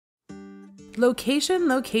Location,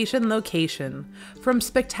 location, location. From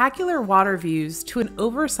spectacular water views to an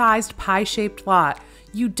oversized pie-shaped lot,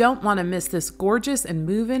 you don't want to miss this gorgeous and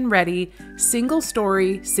move-in ready,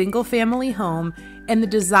 single-story, single-family home in the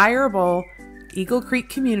desirable Eagle Creek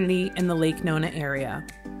community in the Lake Nona area.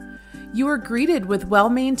 You are greeted with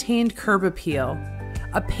well-maintained curb appeal,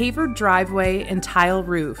 a pavered driveway and tile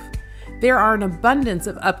roof. There are an abundance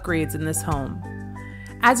of upgrades in this home.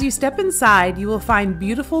 As you step inside, you will find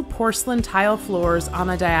beautiful porcelain tile floors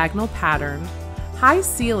on a diagonal pattern, high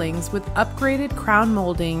ceilings with upgraded crown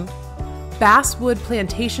molding, basswood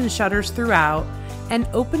plantation shutters throughout, and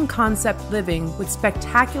open concept living with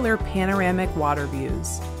spectacular panoramic water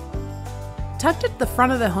views. Tucked at the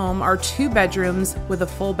front of the home are 2 bedrooms with a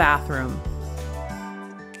full bathroom.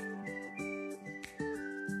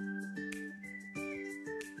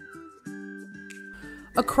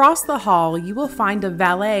 Across the hall, you will find a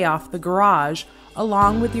valet off the garage,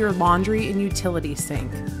 along with your laundry and utility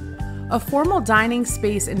sink. A formal dining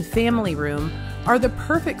space and family room are the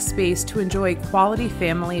perfect space to enjoy quality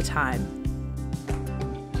family time.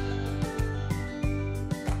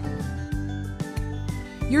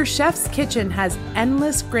 Your chef's kitchen has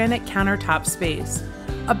endless granite countertop space,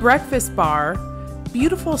 a breakfast bar,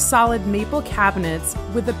 beautiful solid maple cabinets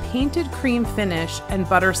with a painted cream finish and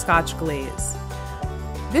butterscotch glaze.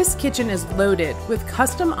 This kitchen is loaded with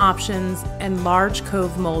custom options and Large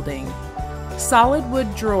Cove Molding, solid wood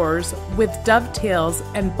drawers with dovetails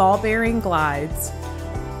and ball-bearing glides,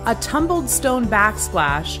 a tumbled stone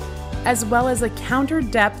backsplash, as well as a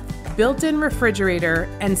counter-depth built-in refrigerator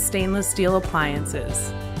and stainless steel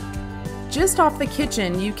appliances. Just off the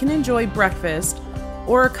kitchen, you can enjoy breakfast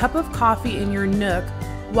or a cup of coffee in your nook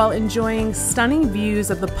while enjoying stunning views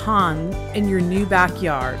of the pond in your new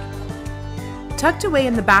backyard. Tucked away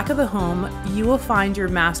in the back of the home, you will find your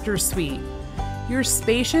master suite. Your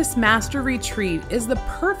spacious master retreat is the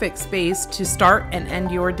perfect space to start and end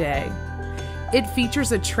your day. It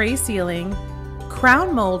features a tray ceiling,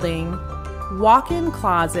 crown molding, walk-in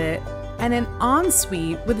closet, and an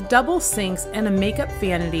ensuite with double sinks and a makeup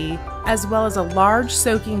vanity, as well as a large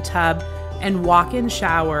soaking tub and walk-in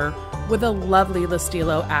shower with a lovely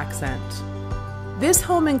Listilo accent. This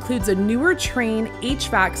home includes a newer Trane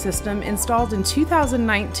HVAC system installed in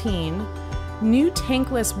 2019, new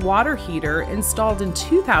Tankless Water Heater installed in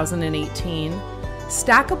 2018,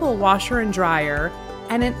 Stackable Washer and Dryer,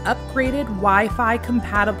 and an upgraded Wi-Fi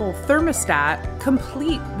Compatible Thermostat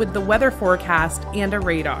complete with the weather forecast and a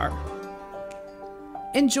radar.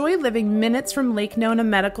 Enjoy living minutes from Lake Nona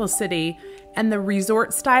Medical City and the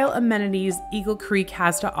resort-style amenities Eagle Creek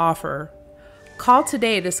has to offer. Call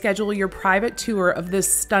today to schedule your private tour of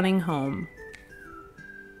this stunning home.